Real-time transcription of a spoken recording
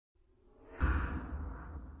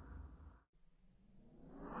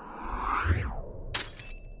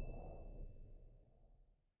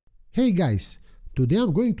Hey guys, today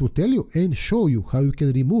I'm going to tell you and show you how you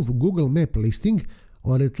can remove Google Map listing,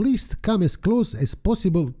 or at least come as close as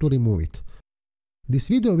possible to remove it. This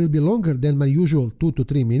video will be longer than my usual 2 to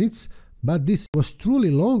 3 minutes, but this was truly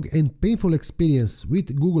long and painful experience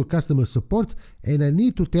with Google customer support and I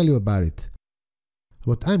need to tell you about it.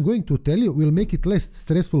 What I'm going to tell you will make it less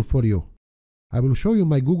stressful for you. I will show you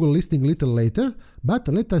my Google listing little later, but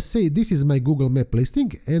let us say this is my Google Map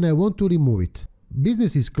listing and I want to remove it.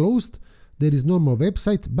 Business is closed, there is no more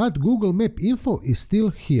website, but Google Map info is still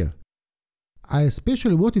here. I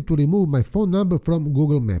especially wanted to remove my phone number from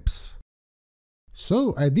Google Maps.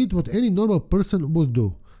 So I did what any normal person would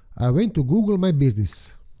do. I went to Google My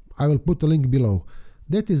Business. I will put a link below.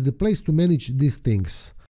 That is the place to manage these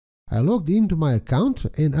things. I logged into my account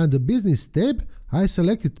and under Business tab I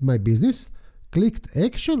selected my business, clicked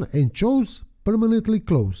Action and chose Permanently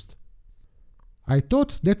Closed. I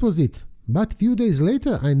thought that was it, but few days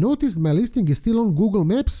later I noticed my listing is still on Google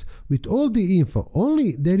Maps with all the info,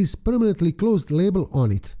 only there is Permanently Closed label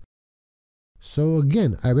on it. So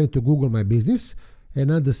again I went to Google My Business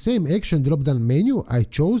and on the same action drop-down menu I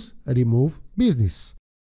chose Remove Business.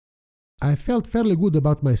 I felt fairly good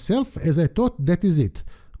about myself as I thought that is it.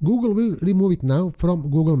 Google will remove it now from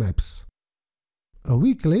Google Maps. A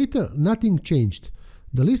week later nothing changed.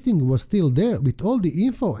 The listing was still there with all the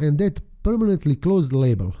info and that Permanently Closed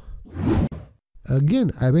label.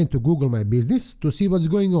 Again I went to Google My Business to see what's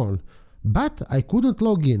going on, but I couldn't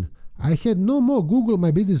log in. I had no more Google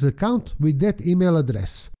My Business account with that email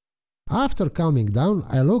address. After calming down,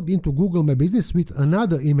 I logged into Google My Business with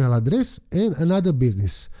another email address and another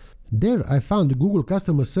business. There I found Google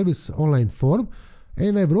Customer Service online form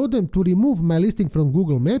and I wrote them to remove my listing from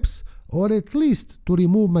Google Maps, or at least to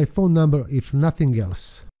remove my phone number if nothing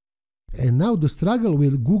else. And now the struggle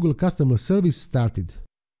with Google Customer Service started.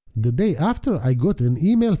 The day after I got an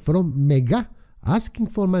email from Megha asking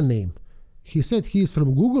for my name. He said he is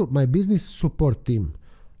from Google My Business support team.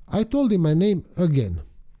 I told him my name again.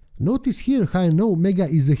 Notice here how I know Megha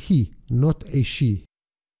is a he, not a she.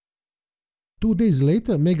 2 days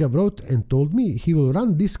later Megha wrote and told me he will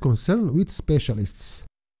run this concern with specialists.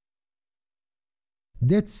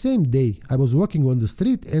 That same day I was walking on the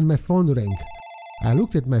street and my phone rang. I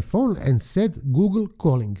looked at my phone and said Google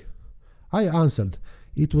calling. I answered.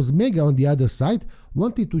 It was Megha on the other side,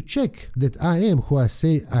 wanted to check that I am who I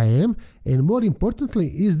say I am, and more importantly,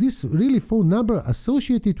 is this really phone number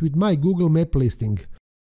associated with my Google Map listing.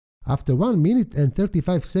 After 1 minute and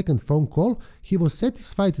 35-second phone call, he was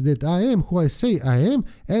satisfied that I am who I say I am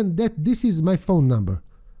and that this is my phone number.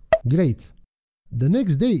 Great. The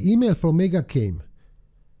next day email from Megha came.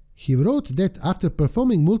 He wrote that after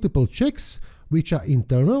performing multiple checks, which are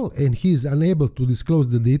internal and he is unable to disclose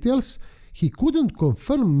the details, he couldn't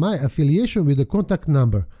confirm my affiliation with the contact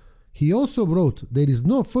number. He also wrote there is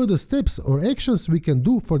no further steps or actions we can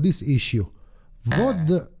do for this issue. What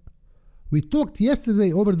the... We talked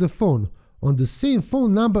yesterday over the phone, on the same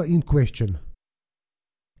phone number in question.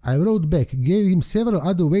 I wrote back, gave him several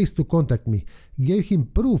other ways to contact me, gave him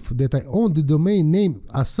proof that I owned the domain name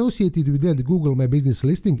associated with that Google My Business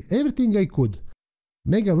listing, everything I could.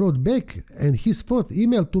 Megha wrote back and his fourth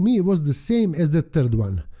email to me was the same as the third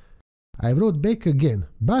one. I wrote back again,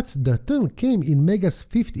 but the turn came in Megha's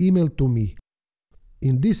fifth email to me.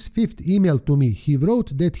 In this fifth email to me, he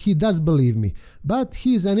wrote that he does believe me, but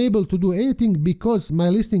he is unable to do anything because my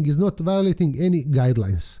listing is not violating any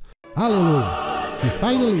guidelines. Hallelujah! He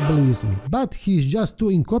finally believes me, but he is just too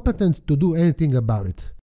incompetent to do anything about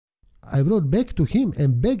it. I wrote back to him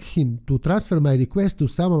and begged him to transfer my request to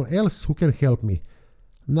someone else who can help me.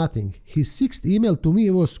 Nothing. His sixth email to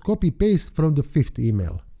me was copy-paste from the fifth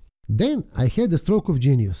email. Then I had a stroke of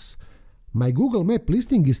genius. My Google Map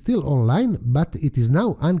listing is still online, but it is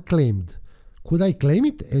now unclaimed. Could I claim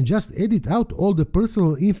it and just edit out all the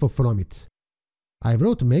personal info from it? I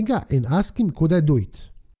wrote Megha and asked him could I do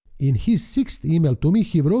it. In his sixth email to me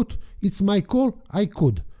he wrote, "It's my call, I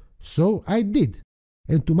could." So I did.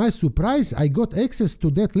 And to my surprise I got access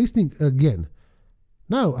to that listing again.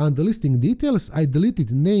 Now under listing details I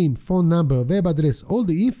deleted name, phone number, web address, all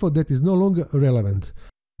the info that is no longer relevant.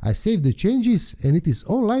 I saved the changes and it is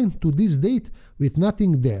online to this date with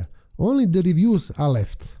nothing there, only the reviews are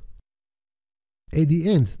left. At the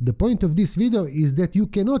end, the point of this video is that you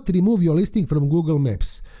cannot remove your listing from Google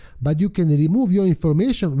Maps, but you can remove your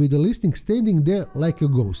information with the listing standing there like a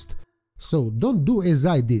ghost. So don't do as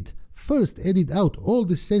I did. First edit out all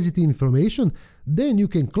the sensitive information, then you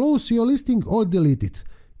can close your listing or delete it.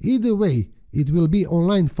 Either way, it will be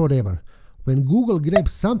online forever. When Google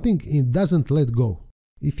grabs something, it doesn't let go.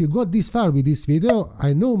 If you got this far with this video,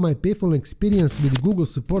 I know my painful experience with Google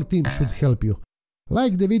support team should help you.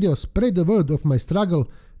 Like the video, spread the word of my struggle,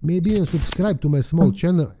 maybe even subscribe to my small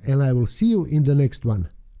channel, and I will see you in the next one.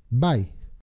 Bye!